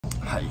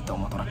はい、どう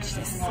もトラキチ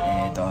です。鳥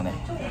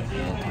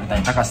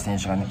谷敬選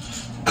手がね、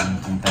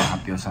引退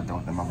発表したってこ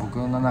とで、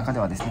僕の中で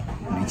はですね、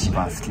一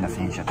番好きな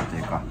選手だったとい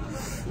うか、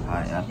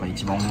はい、やっぱり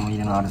一番思い入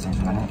れのある選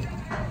手がね、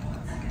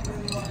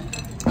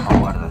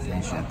青原田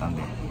選手やったん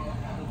で、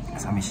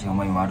寂しい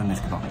思いもあるんで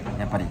すけど、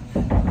やっぱりね、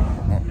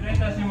失礼い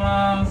たし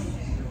ます。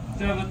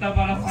じゃあ豚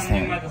バラ3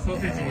人前とソ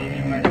ーセージ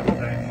2人前でご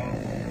ざいま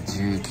す。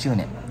19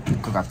年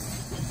9月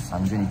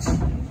30日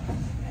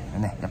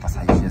ね、やっぱ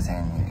最終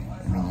戦に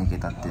見に行け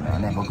たっていうのは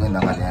ね、僕の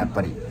中でやっ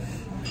ぱり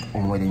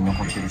思い出に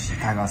残ってるし、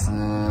タイガース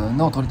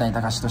の鳥谷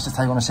敬として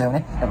最後の試合を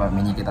ね、やっぱ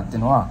見に行けたってい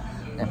うのは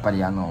やっぱり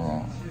印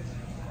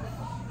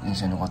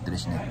象に残ってる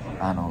しね、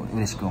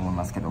嬉しく思い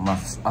ますけど、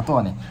あと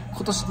はね、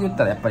今年で言っ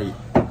たらやっぱり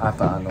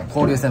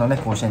交流戦のね、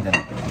甲子園での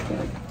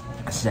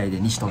試合で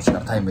西投手か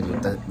らタイムリー打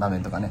った場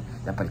面とかね、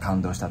やっぱり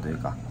感動したという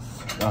か、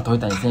鳥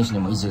谷選手に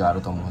も意地があ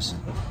ると思うし、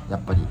やっ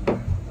ぱり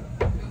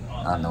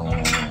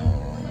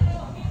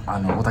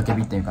雄たけ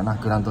びっていうかな、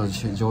グラウンド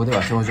上で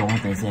は表情を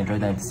表にせん鳥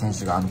谷選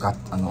手が雄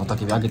た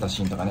けび上げた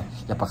シーンとかね、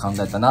やっぱ感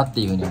動やったなっ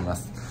ていうふうに思いま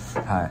す。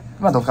はい。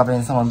ドカベ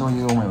ンさんはどう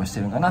いう思いをして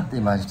るんかなって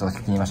今ちょっと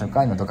聞いてみましょう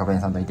か。今ドカベ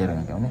ンさんといてるん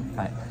だけどね。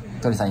はい。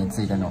鳥さんに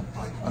ついての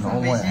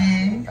思い。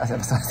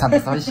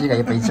寂しいが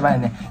やっぱ一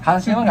番ね、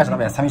阪神ファンが多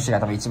分寂しいが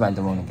多分一番いい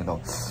と思うんだけど、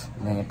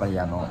ね、やっぱり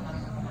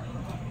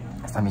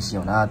寂しい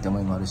よなって思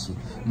いもあるし、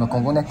今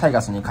後ね、タイ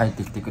ガースに帰っ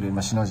てきてくれる、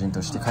首脳陣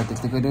として帰って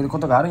きてくれるこ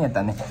とがあるんやっ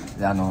たらね、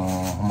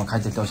ほんま帰っ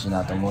てきてほしい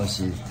なと思う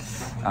し、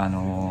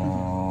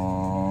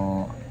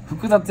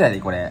複雑やで、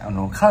これ。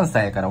関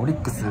西からオリ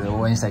ックス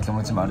を応援したい気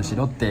持ちもあるし、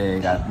ロッテ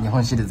が日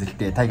本シリーズ来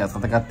てタイガース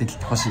戦ってき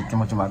てほしい気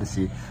持ちもある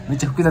し、めっ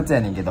ちゃ複雑や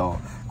ねんけど、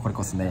これ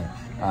こそね、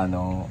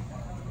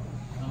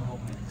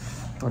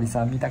鳥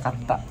さん見たかっ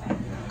た。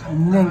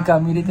2年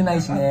間見れてな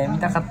いしね、見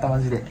たかった、マ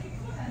ジで。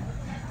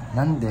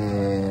なん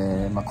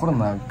で、コロ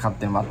ナ禍っ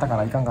てのもあったか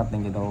ら行かんかった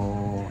んけ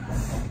ど、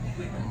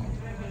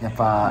やっ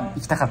ぱ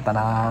行きたかった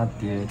なーっ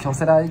ていう。京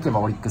セラ行けば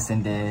オリックス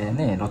戦で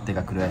ね、ロッテ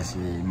が来るやし、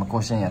甲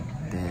子園やっ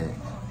て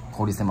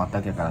交流戦もあった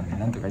わけやからね、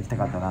なんとか行きた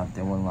かったなっ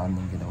て思いもあんね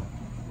んけど、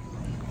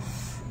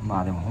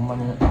でもほんま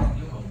に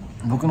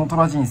僕の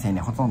虎人生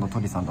ね、ほとんど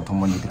鳥さんと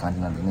共にって感じ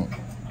なんでね、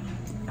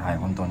はい、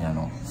本当に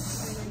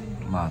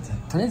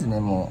とりあえずね、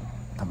も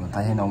う多分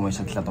大変な思い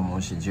してきたと思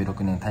うし、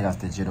16年タイガース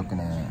で16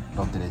年、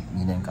ロッテで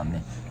2年間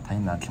ね、大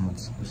変な気持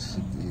ちっ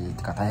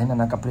てか、大変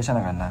なプレッシャー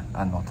なが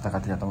ら戦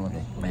ってたと思うの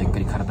で、ゆっく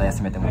り体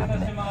休めてもらって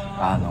ね、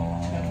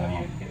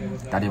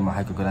誰よりも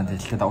早くグラウンドで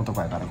来てた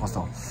男やからこ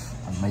そ、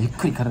ゆっ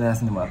くり体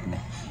休んでもらって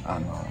ね、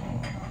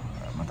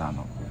また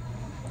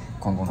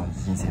今後の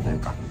人生という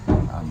か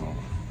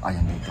歩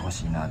んでいってほ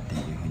しいなってい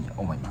うふうに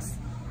思います。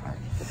はい、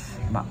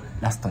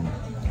ラストに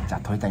じゃあ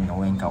鳥谷の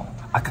応援歌を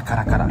赤か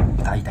ら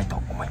歌いたいと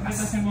思いま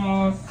す。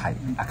はい、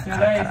赤か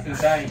らいき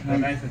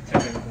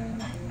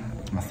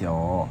ます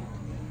よ。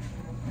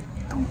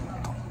トン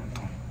トン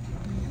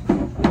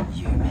トン、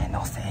夢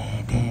のせい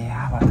で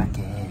羽ばた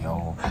け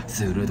よ、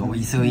鋭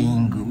いスイ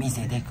ング見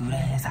せてく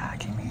れさ、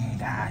君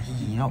が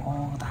ヒーロ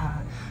ーだ、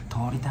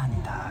鳥谷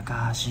敬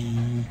が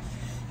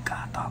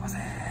飛ばせ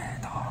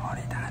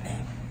鳥谷。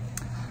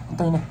本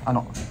当にね、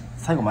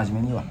最後真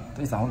面目には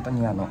鳥さん、本当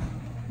に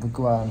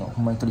僕は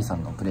ほんまに鳥さ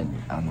んのプレーに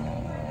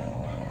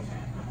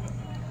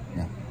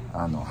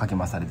励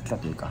まされてきた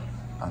というか、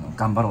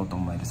頑張ろうと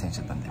思える選手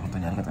だったんで、本当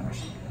にありがとうござい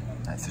まし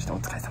た。はい、そしてお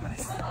疲れ様で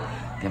す。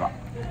では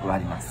終わ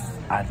ります。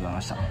ありがとうござい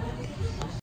ました。